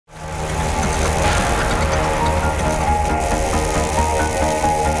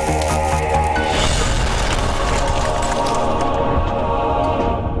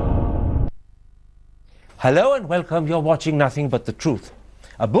Hello and welcome. You're watching Nothing But the Truth.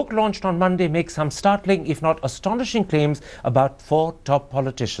 A book launched on Monday makes some startling, if not astonishing, claims about four top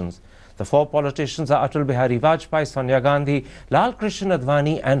politicians. The four politicians are Atal Bihari Vajpayee, Sonia Gandhi, Lal Krishna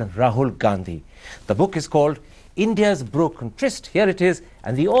Advani and Rahul Gandhi. The book is called India's Broken Tryst. Here it is,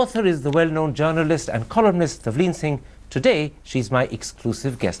 and the author is the well-known journalist and columnist Tavleen Singh. Today, she's my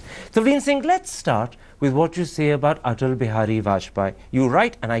exclusive guest. Tavleen Singh, let's start with what you say about Atal Bihari Vajpayee. You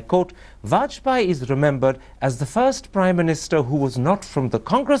write, and I quote, Vajpayee is remembered as the first Prime Minister who was not from the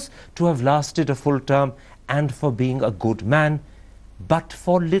Congress to have lasted a full term and for being a good man, but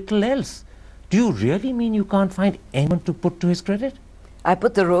for little else. Do you really mean you can't find anyone to put to his credit? I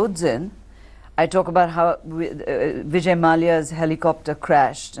put the roads in. I talk about how Vijay Mallya's helicopter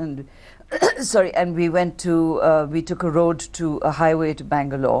crashed, and sorry, and we went to we took a road to a highway to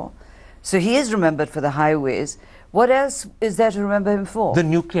Bangalore. So he is remembered for the highways. What else is there to remember him for? The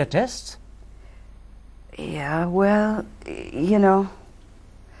nuclear tests? Yeah, well, you know,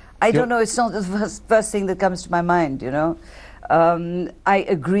 I don't know. It's not the first thing that comes to my mind, you know. I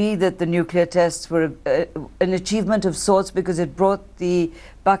agree that the nuclear tests were an achievement of sorts because it brought the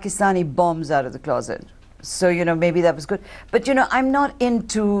Pakistani bombs out of the closet. So, you know, maybe that was good. But, you know, I'm not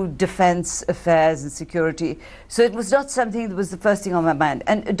into defense affairs and security. So it was not something that was the first thing on my mind.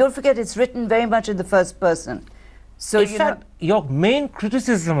 And don't forget, it's written very much in the first person. So, in fact, your main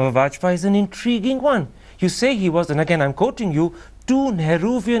criticism of Vajpayee is an intriguing one. You say he was, and again I'm quoting you, too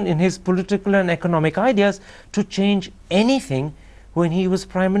Nehruvian in his political and economic ideas to change anything when he was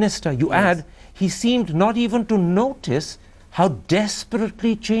Prime Minister. You add, he seemed not even to notice how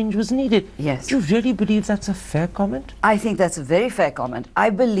desperately change was needed. Yes. Do you really believe that's a fair comment? I think that's a very fair comment. I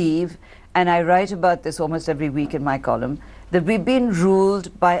believe, and I write about this almost every week in my column, that we've been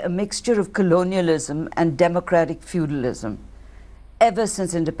ruled by a mixture of colonialism and democratic feudalism ever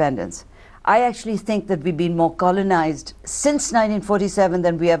since independence. I actually think that we've been more colonized since 1947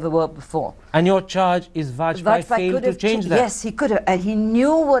 than we ever were before. And your charge is Vajpayee failed to change that? Yes, he could have, and he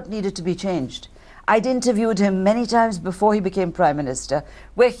knew what needed to be changed. I'd interviewed him many times before he became Prime Minister,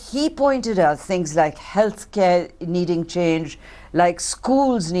 where he pointed out things like healthcare needing change, like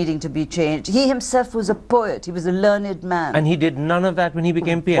schools needing to be changed. He himself was a poet. He was a learned man. And he did none of that when he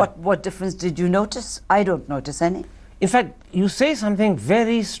became PM? What difference did you notice? I don't notice any. In fact, you say something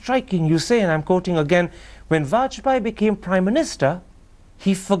very striking. You say, and I'm quoting again, when Vajpayee became Prime Minister,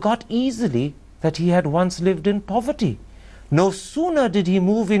 he forgot easily that he had once lived in poverty. No sooner did he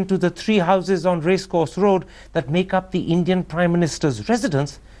move into the 3 houses on Racecourse Road that make up the Indian Prime Minister's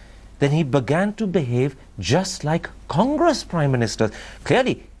residence than he began to behave just like Congress Prime Ministers.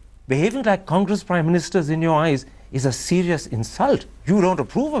 Clearly, behaving like Congress Prime Ministers in your eyes is a serious insult. You don't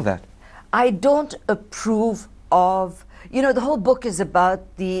approve of that. I don't approve of, you know, the whole book is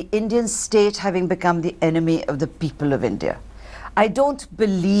about the Indian state having become the enemy of the people of India. I don't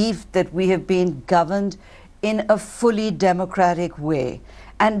believe that we have been governed in a fully democratic way.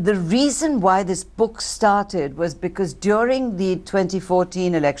 And the reason why this book started was because during the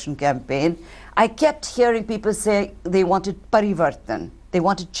 2014 election campaign, I kept hearing people say they wanted parivartan, they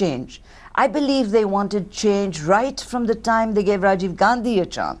wanted change. I believe they wanted change right from the time they gave Rajiv Gandhi a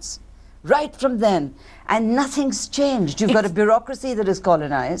chance. Right from then. And nothing's changed. You've got a bureaucracy that is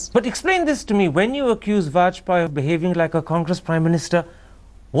colonized. But explain this to me. When you accuse Vajpayee of behaving like a Congress Prime Minister,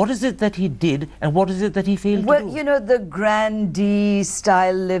 what is it that he did and what is it that he failed to do? Well, you know, the grandee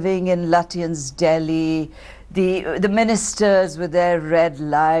style living in Lutyens, Delhi, the ministers with their red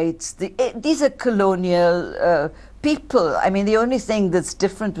lights, these are colonial people. I mean, the only thing that's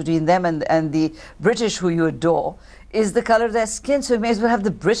different between them and the British who you adore is the color of their skin, so we may as well have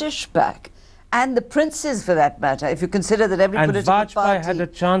the British back. And the princes, for that matter, if you consider that every political party... And Vajpayee had a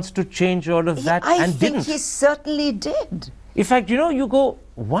chance to change all of that and didn't. I think he certainly did. In fact, you know, you go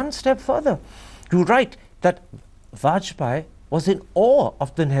one step further. You write that Vajpayee was in awe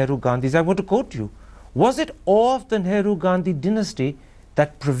of the Nehru-Gandhis. I want to quote you. Was it awe of the Nehru-Gandhi dynasty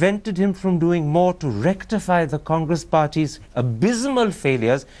that prevented him from doing more to rectify the Congress party's abysmal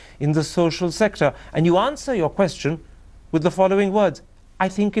failures in the social sector? And you answer your question with the following words: I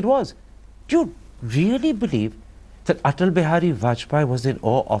think it was. Do you really believe that Atal Bihari Vajpayee was in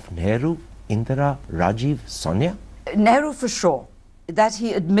awe of Nehru, Indira, Rajiv, Sonia? Nehru for sure. That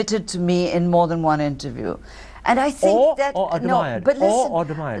he admitted to me in more than one interview. And I think that... Or admired. No, but listen, or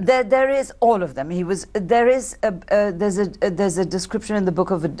admired. There is all of them. He was... there's a description in the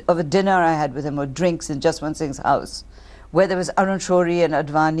book of a dinner I had with him, or drinks in Jaswant Singh's house, where there was Arun Shourie and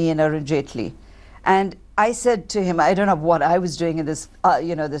Advani and Arun Jaitley. And I said to him, I don't know what I was doing in this,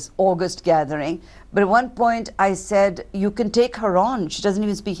 this August gathering, but at one point I said, you can take her on. She doesn't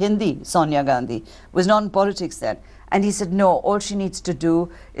even speak Hindi, Sonia Gandhi. Was not in politics then. And he said, no, all she needs to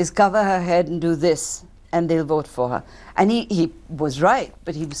do is cover her head and do this, and they'll vote for her. And he was right,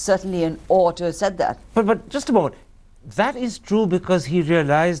 but he was certainly in awe to have said that. But just a moment. That is true because he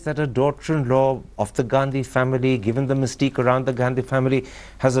realized that a daughter-in-law of the Gandhi family, given the mystique around the Gandhi family,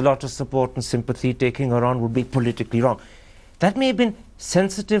 has a lot of support and sympathy. Taking her on would be politically wrong. That may have been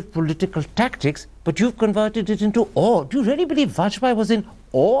sensitive political tactics, but you've converted it into awe. Do you really believe Vajpayee was in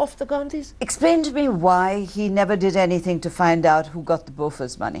awe of the Gandhis? Explain to me why he never did anything to find out who got the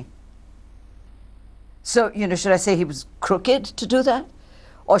Bofors money. So, should I say he was crooked to do that?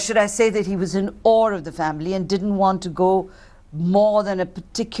 Or should I say that he was in awe of the family and didn't want to go more than a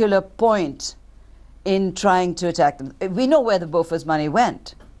particular point in trying to attack them? We know where the Bofors money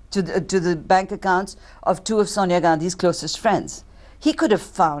went, to the bank accounts of two of Sonia Gandhi's closest friends. He could have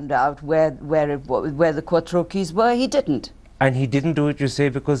found out where the quattrokis were. He didn't. And he didn't do it, you say,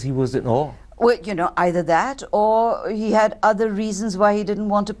 because he was in awe? Well, either that or he had other reasons why he didn't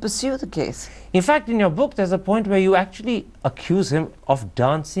want to pursue the case. In fact, in your book, there's a point where you actually accuse him of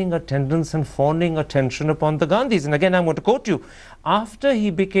dancing attendance and fawning attention upon the Gandhis. And again, I'm going to quote you. After he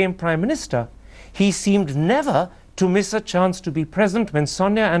became Prime Minister, he seemed never to miss a chance to be present when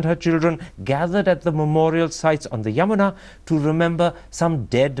Sonia and her children gathered at the memorial sites on the Yamuna to remember some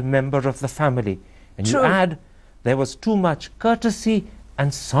dead member of the family. And True. You add, there was too much courtesy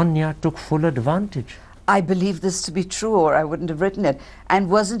and Sonia took full advantage. I believe this to be true, or I wouldn't have written it.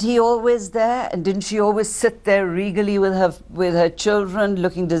 And wasn't he always there? And didn't she always sit there regally with her children,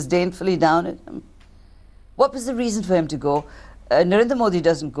 looking disdainfully down at him? What was the reason for him to go? Narendra Modi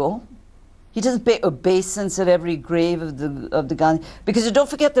doesn't go. He doesn't pay obeisance at every grave of the Gandhi. Because you don't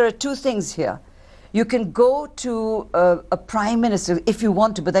forget, there are two things here. You can go to a prime minister if you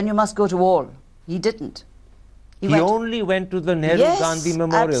want to, but then you must go to all. He didn't. He only went to the Nehru Gandhi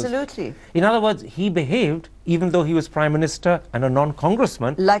memorials. Absolutely. In other words, he behaved, even though he was Prime Minister and a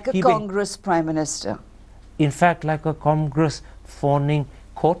non-congressman, like a Congress Prime Minister. In fact, like a Congress fawning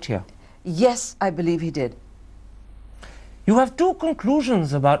courtier. Yes, I believe he did. You have two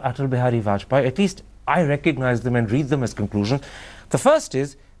conclusions about Atal Bihari Vajpayee. At least I recognize them and read them as conclusions. The first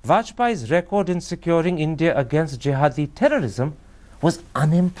is, Vajpayee's record in securing India against jihadi terrorism was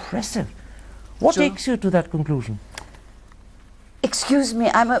unimpressive. What takes you to that conclusion? Excuse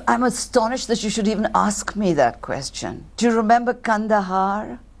me, I'm astonished that you should even ask me that question. Do you remember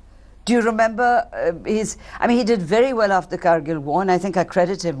Kandahar? Do you remember he did very well after the Kargil War, and I think I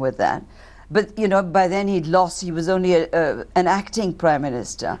credit him with that. But, by then he'd lost, he was only an acting prime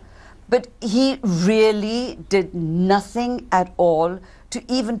minister. But he really did nothing at all to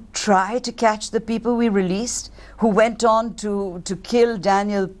even try to catch the people we released, who went on to kill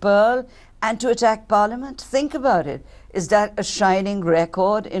Daniel Pearl and to attack Parliament. Think about it. Is that a shining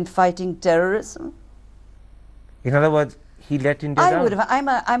record in fighting terrorism? In other words, he let India down. I would have.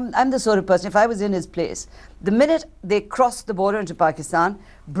 I'm the sort of person, if I was in his place, the minute they cross the border into Pakistan,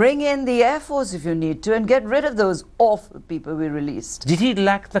 bring in the Air Force if you need to and get rid of those awful people we released. Did he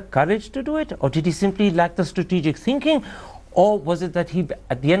lack the courage to do it? Or did he simply lack the strategic thinking? Or was it that he,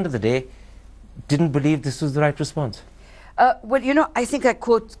 at the end of the day, didn't believe this was the right response? Well, I think I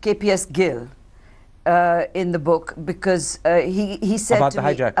quote KPS Gill in the book because he said about to the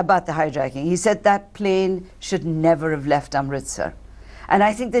me about the hijacking. He said that plane should never have left Amritsar. And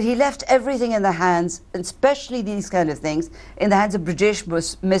I think that he left everything in the hands, especially these kind of things, in the hands of Brajesh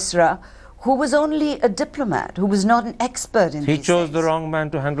Misra, who was only a diplomat, who was not an expert in these things. He chose the wrong man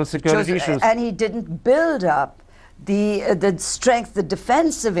to handle security issues. And he didn't build up the strength, the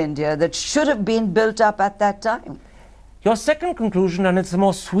defense of India that should have been built up at that time. Your second conclusion, and it's a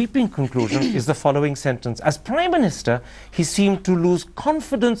more sweeping conclusion, is the following sentence. As Prime Minister, he seemed to lose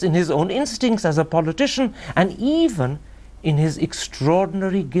confidence in his own instincts as a politician and even in his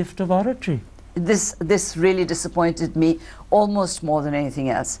extraordinary gift of oratory. This really disappointed me almost more than anything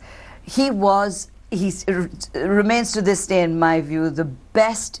else. He remains to this day, in my view, the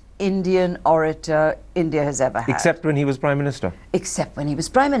best Indian orator India has ever had. Except when he was Prime Minister. Except when he was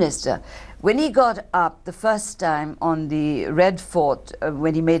Prime Minister. When he got up the first time on the Red Fort,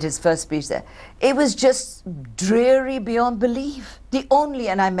 when he made his first speech there, it was just dreary beyond belief. The only,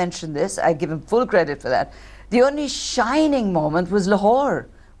 and I mentioned this, I give him full credit for that, the only shining moment was Lahore,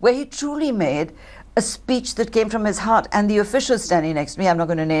 where he truly made a speech that came from his heart. And the official standing next to me, I'm not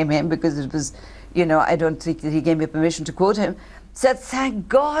going to name him because it was, I don't think that he gave me permission to quote him, said, thank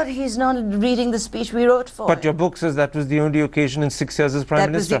God he's not reading the speech we wrote for But him. your book says that was the only occasion in 6 years as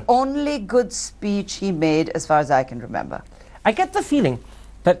Prime Minister. That was the only good speech he made as far as I can remember. I get the feeling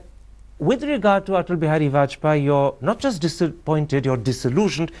that with regard to Atal Bihari Vajpayee, you're not just disappointed, you're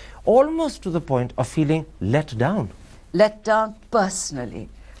disillusioned, almost to the point of feeling let down. Let down personally,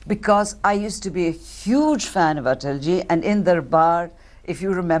 because I used to be a huge fan of Atalji, and in Darbar, if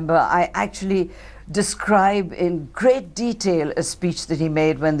you remember, I actually describe in great detail a speech that he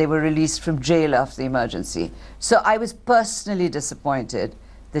made when they were released from jail after the emergency. So I was personally disappointed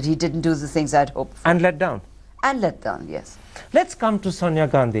that he didn't do the things I'd hoped for. And let down. And let down, yes. Let's come to Sonia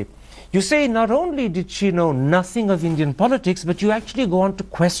Gandhi. You say not only did she know nothing of Indian politics, but you actually go on to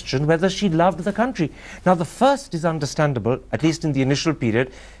question whether she loved the country. Now, the first is understandable, at least in the initial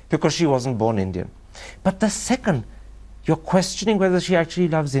period, because she wasn't born Indian. But the second, you're questioning whether she actually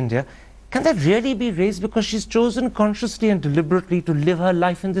loves India. Can that really be raised because she's chosen consciously and deliberately to live her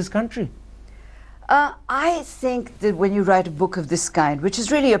life in this country? I think that when you write a book of this kind, which is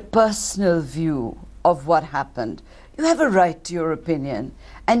really a personal view of what happened, you have a right to your opinion.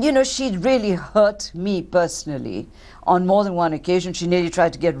 And you know, she really hurt me personally on more than one occasion. She nearly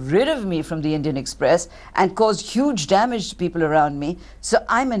tried to get rid of me from the Indian Express and caused huge damage to people around me. So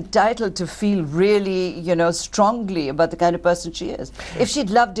I'm entitled to feel really, you know, strongly about the kind of person she is. If she'd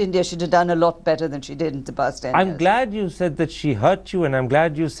loved India, she'd have done a lot better than she did in the past 10 years. I'm glad you said that she hurt you, and I'm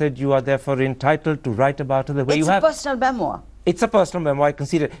glad you said you are therefore entitled to write about her the way you have. It's a personal memoir. It's a personal memoir, I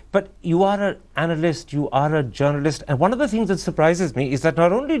concede it. But you are an analyst, you are a journalist, and one of the things that surprises me is that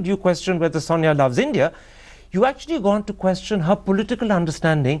not only do you question whether Sonia loves India, you actually go on to question her political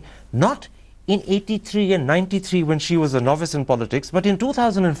understanding, not in 83 and 93 when she was a novice in politics, but in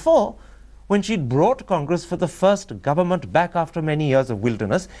 2004 when she'd brought Congress for the first government back after many years of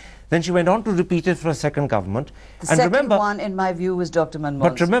wilderness. Then she went on to repeat it for a second government. The second one, in my view, was Dr. Manmohan Singh.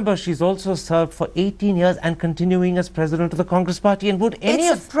 But remember, she's also served for 18 years and continuing as president of the Congress Party. And would any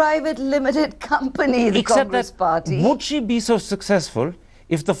It's a private limited company, the Congress Party. Would she be so successful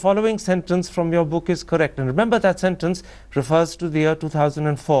if the following sentence from your book is correct? And remember, that sentence refers to the year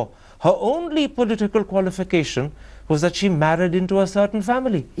 2004. Her only political qualification was that she married into a certain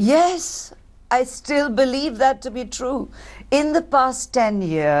family. Yes, I still believe that to be true. In the past 10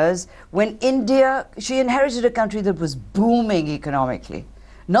 years, when India, she inherited a country that was booming economically,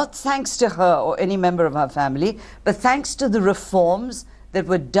 not thanks to her or any member of her family, but thanks to the reforms that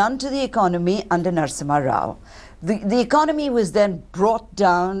were done to the economy under Narasimha Rao. The economy was then brought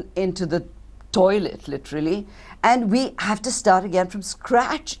down into the toilet, literally, and we have to start again from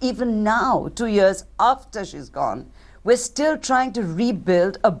scratch. Even now, 2 years after she's gone, we're still trying to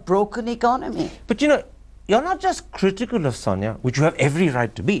rebuild a broken economy. But you know, you're not just critical of Sonia, which you have every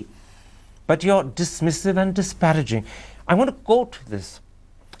right to be, but you're dismissive and disparaging. I want to quote this.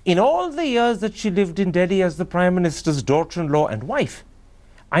 In all the years that she lived in Delhi as the Prime Minister's daughter-in-law and wife,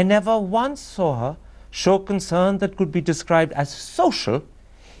 I never once saw her show concern that could be described as social,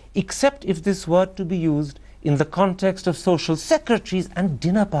 except if this word to be used in the context of social secretaries and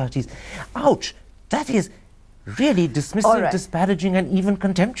dinner parties. Ouch! That is really dismissive, disparaging, and even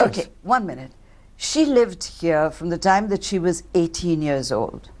contemptuous. Okay, 1 minute. She lived here from the time that she was 18 years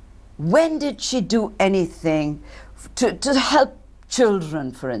old. When did she do anything to help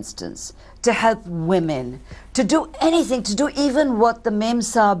children, for instance, to help women, to do anything, to do even what the Mem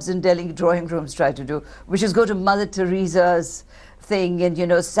Saabs in Delhi drawing rooms try to do, which is go to Mother Teresa's thing and, you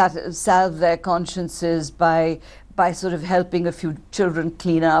know, salve their consciences by sort of helping a few children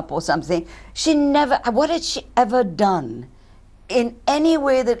clean up or something. She never, what had she ever done in any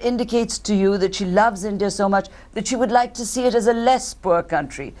way that indicates to you that she loves India so much that she would like to see it as a less poor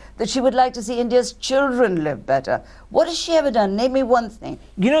country, that she would like to see India's children live better? What has she ever done? Name me one thing.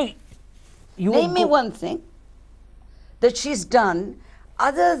 You know, name me one thing that she's done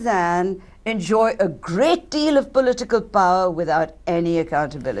other than enjoy a great deal of political power without any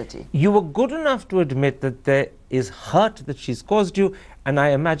accountability. You were good enough to admit that there is hurt that she's caused you, and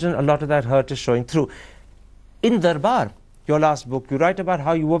I imagine a lot of that hurt is showing through. In Darbar, your last book, you write about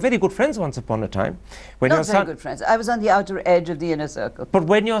how you were very good friends once upon a time. When Not very good friends. I was on the outer edge of the inner circle. But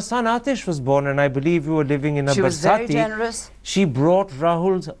when your son Atish was born, and I believe you were living in a She was very Barsati, generous. She brought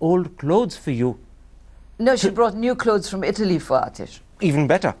Rahul's old clothes for you. No, she brought new clothes from Italy for Atish. Even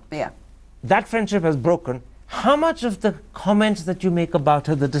better. Yeah. That friendship has broken. How much of the comments that you make about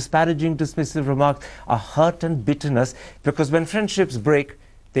her, the disparaging, dismissive remarks, are hurt and bitterness? Because when friendships break,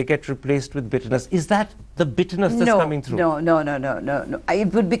 they get replaced with bitterness. Is that the bitterness that's coming through? No.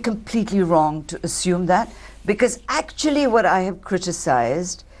 It would be completely wrong to assume that, because actually what I have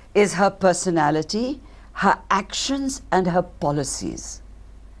criticized is her personality, her actions and her policies.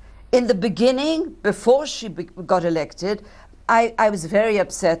 In the beginning, before she got elected, I was very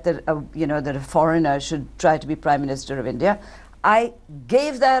upset that, that a foreigner should try to be Prime Minister of India. I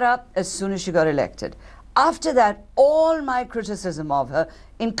gave that up as soon as she got elected. After that, all my criticism of her,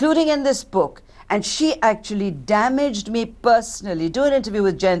 including in this book, and she actually damaged me personally. Do an interview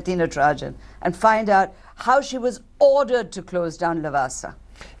with Jayanti Natarajan and find out how she was ordered to close down Lavasa.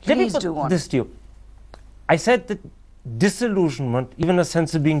 Please do one. This to you. I said that disillusionment, even a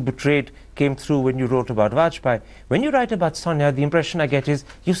sense of being betrayed, came through when you wrote about Vajpayee. When you write about Sonia, the impression I get is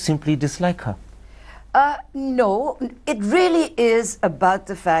you simply dislike her. No, it really is about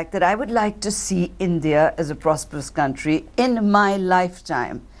the fact that I would like to see India as a prosperous country in my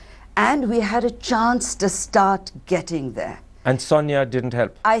lifetime. And we had a chance to start getting there. And Sonia didn't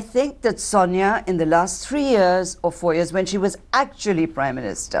help. I think that Sonia, in the last 3 years or 4 years, when she was actually Prime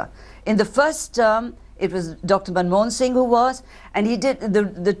Minister, in the first term, it was Dr. Manmohan Singh who was, and he did,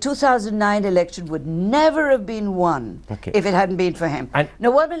 the 2009 election would never have been won if it hadn't been for him. And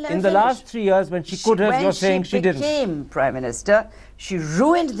now, in the last 3 years, when she could have, you're saying she didn't. When she became Prime Minister, she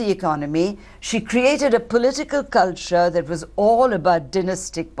ruined the economy. She created a political culture that was all about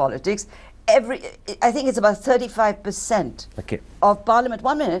dynastic politics. I think it's about 35% of Parliament,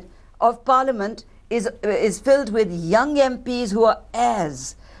 1 minute, of Parliament is filled with young MPs who are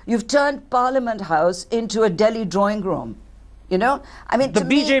heirs. You've turned Parliament House into a Delhi drawing room. You know? I mean, the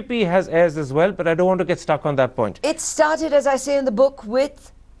BJP has heirs as well, but I don't want to get stuck on that point. It started, as I say in the book,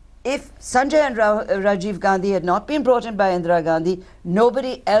 with if Sanjay and Rajiv Gandhi had not been brought in by Indira Gandhi,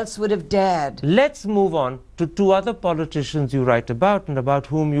 nobody else would have dared. Let's move on to two other politicians you write about, and about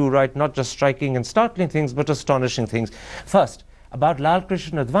whom you write not just striking and startling things, but astonishing things. First, about Lal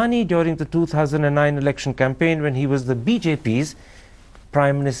Krishna Advani during the 2009 election campaign when he was the BJP's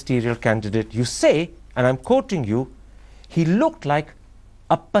prime ministerial candidate. You say, and I'm quoting you, he looked like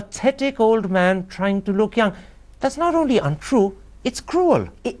a pathetic old man trying to look young. That's not only untrue, it's cruel.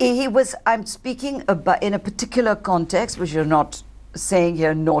 He was, I'm speaking about in a particular context, which you're not saying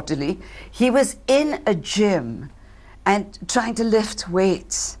here naughtily. He was in a gym and trying to lift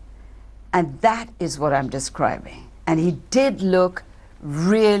weights. And that is what I'm describing. And he did look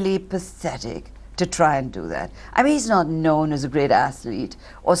really pathetic to try and do that. I mean, he's not known as a great athlete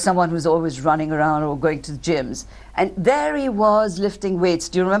or someone who's always running around or going to the gyms. And there he was lifting weights.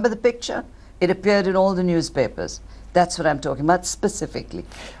 Do you remember the picture? It appeared in all the newspapers. That's what I'm talking about specifically.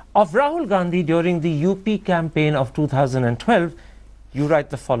 Of Rahul Gandhi during the UP campaign of 2012, you write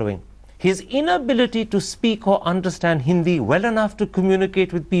the following. His inability to speak or understand Hindi well enough to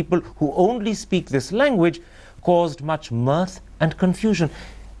communicate with people who only speak this language caused much mirth and confusion.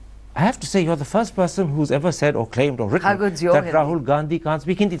 I have to say, you're the first person who's ever said or claimed or written that Rahul Gandhi can't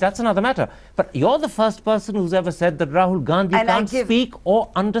speak Hindi. That's another matter. But you're the first person who's ever said that Rahul Gandhi can't speak or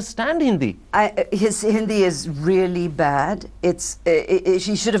understand Hindi. His Hindi is really bad.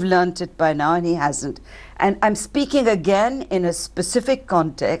 He should have learnt it by now, and he hasn't. And I'm speaking again in a specific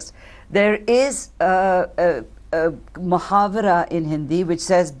context. There is a muhavara in Hindi which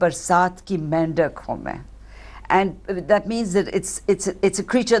says, "Barsat ki mendak ho main." And that means that it's a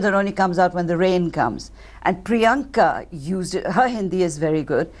creature that only comes out when the rain comes. And Priyanka used it, her Hindi is very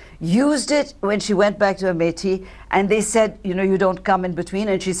good, used it when she went back to Amethi, and they said, you know, you don't come in between.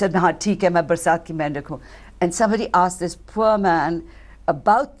 And she said, "Haan, theek hai, main barsat ki mendak hu." And somebody asked this poor man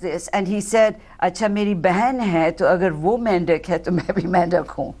about this, and he said, "Acha, meri behan hai, to agar wo mendak hai, to main bhi mendak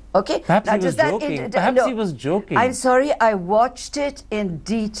hu." Okay? Perhaps he was joking. Perhaps he was joking. I'm sorry, I watched it in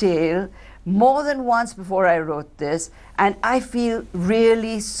detail more than once before I wrote this, and I feel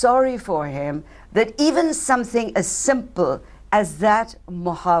really sorry for him that even something as simple as that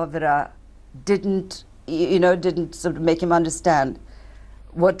muhavara didn't sort of make him understand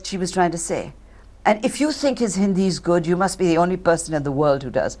what she was trying to say. And if you think his Hindi is good, you must be the only person in the world who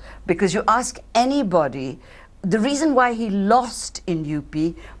does. Because you ask anybody, the reason why he lost in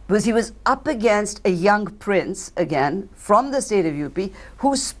UP was he was up against a young prince, again, from the state of UP,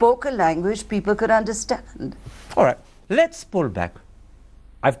 who spoke a language people could understand. All right, let's pull back.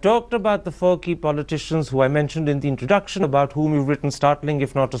 I've talked about the four key politicians who I mentioned in the introduction, about whom you've written startling,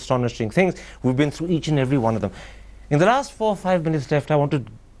 if not astonishing things. We've been through each and every one of them. In the last 4 or 5 minutes left, I want to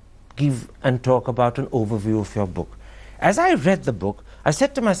give and talk about an overview of your book. As I read the book, I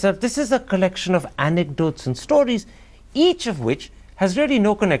said to myself, this is a collection of anecdotes and stories, each of which has really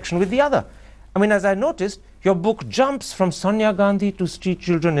no connection with the other. I mean, as I noticed, your book jumps from Sonia Gandhi to street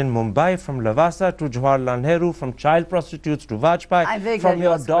children in Mumbai, from Lavasa to Jawaharlal Nehru, from child prostitutes to Vajpayee, from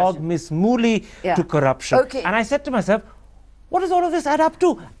your dog, Miss Mooli, to corruption. Okay. And I said to myself, What does all of this add up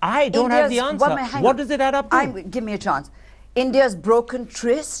to? I don't have the answer. What does it add up to? Give me a chance. India's broken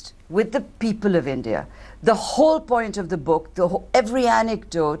tryst with the people of India. The whole point of the book, every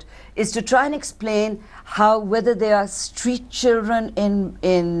anecdote, is to try and explain how, whether they are street children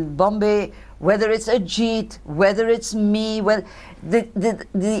in Bombay, whether it's Ajit, whether it's me,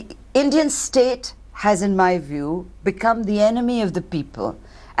 the Indian state has, in my view, become the enemy of the people.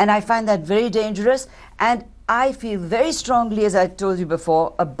 And I find that very dangerous. And I feel very strongly, as I told you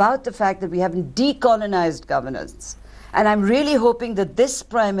before, about the fact that we haven't decolonized governance. And I'm really hoping that this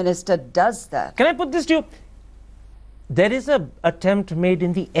Prime Minister does that. Can I put this to you? There is an attempt made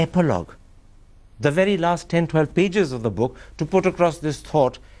in the epilogue, the very last 10, 12 pages of the book, to put across this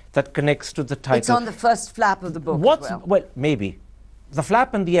thought that connects to the title. It's on the first flap of the book as well. Well, maybe. The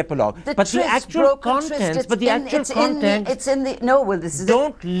flap and the epilogue. But the actual contents,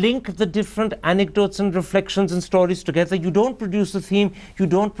 don't link the different anecdotes and reflections and stories together. You don't produce a theme. You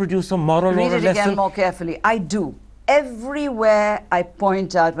don't produce a moral or a lesson. Read it again more carefully. I do. Everywhere I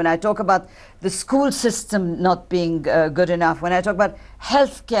point out, when I talk about the school system not being good enough, when I talk about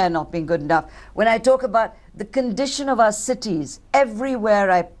healthcare not being good enough, when I talk about the condition of our cities, everywhere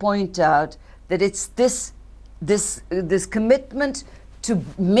I point out that it's this commitment to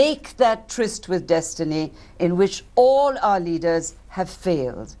make that tryst with destiny in which all our leaders have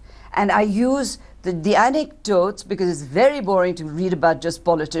failed. And I use the anecdotes because it's very boring to read about just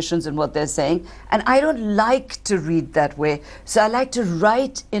politicians and what they're saying, and I don't like to read that way. So I like to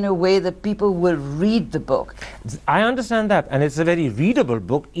write in a way that people will read the book. I understand that, and it's a very readable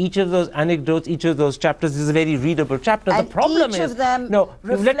book. Each of those anecdotes, each of those chapters is a very readable chapter. And the problem each is, of them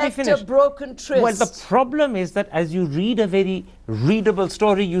reflect a broken tryst. Well, the problem is that as you read a very readable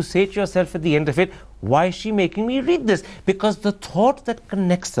story, you say to yourself at the end of it, why is she making me read this? Because the thought that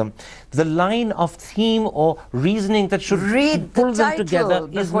connects them, the line of theme or reasoning that should pull them together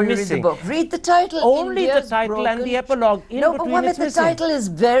is missing. Read the title. Only the title and the epilogue. No, but the title is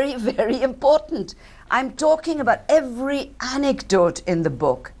very, very important. I'm talking about every anecdote in the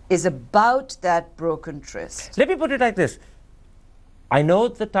book is about that broken tryst. Let me put it like this. I know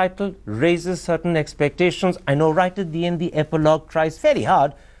the title raises certain expectations. I know right at the end the epilogue tries very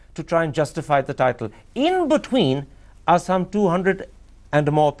hard to try and justify the title. In between are some 200 and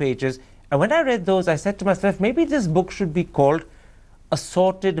more pages. And when I read those, I said to myself, maybe this book should be called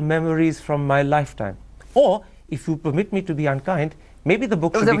Assorted Memories from My Lifetime. Or, if you permit me to be unkind, maybe the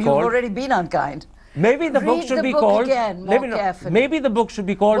book should be called... You've already been unkind. Maybe the book should be called... Maybe the book should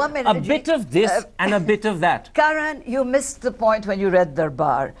be called A Bit of This and a Bit of That. Karan, you missed the point when you read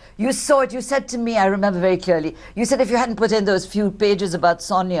Darbar. You saw it, you said to me, I remember very clearly, you said if you hadn't put in those few pages about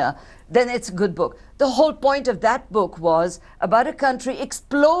Sonia, then it's a good book. The whole point of that book was about a country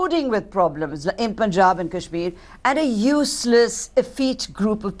exploding with problems in Punjab and Kashmir, and a useless, effete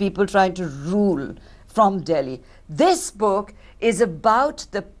group of people trying to rule from Delhi. This book is about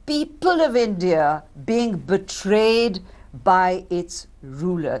the people of India being betrayed by its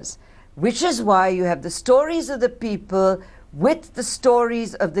rulers, which is why you have the stories of the people with the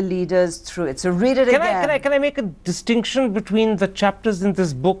stories of the leaders through it. So read it again. Can I make a distinction between the chapters in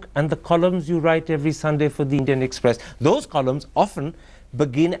this book and the columns you write every Sunday for the Indian Express? Those columns often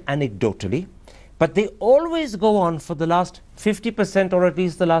begin anecdotally, but they always go on for the last 50% or at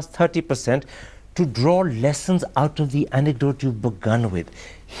least the last 30% to draw lessons out of the anecdote you've begun with.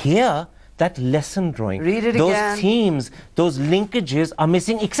 Here, that lesson drawing, those themes, those linkages are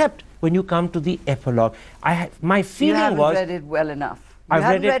missing, except when you come to the epilogue. My feeling was... You haven't read it well enough.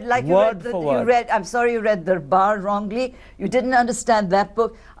 I've read it word for word. I'm sorry you read Darbar wrongly. You didn't understand that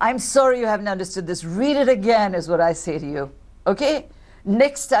book. I'm sorry you haven't understood this. Read it again is what I say to you. Okay?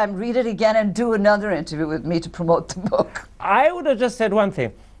 Next time, read it again and do another interview with me to promote the book. I would have just said one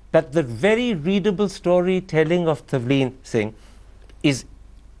thing, that the very readable storytelling of Tavleen Singh is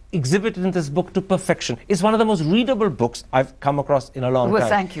exhibited in this book to perfection. It's one of the most readable books I've come across in a long time. Well,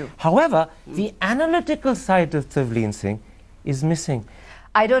 thank you. However, the analytical side of Tavleen Singh is missing.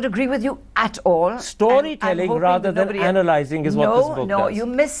 I don't agree with you at all. Storytelling rather than analyzing is what this book does. No, you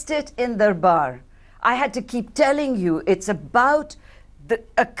missed it in Darbar. I had to keep telling you it's about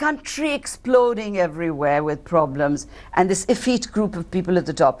a country exploding everywhere with problems and this effete group of people at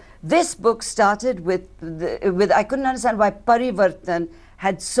the top. This book started with I couldn't understand why Parivartan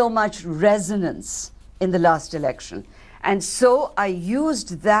had so much resonance in the last election. And so I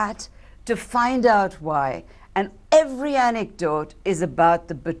used that to find out why. And every anecdote is about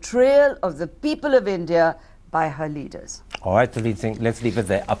the betrayal of the people of India by her leaders. All right, Tavleen Singh, let's leave it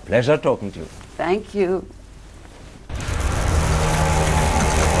there. A pleasure talking to you. Thank you.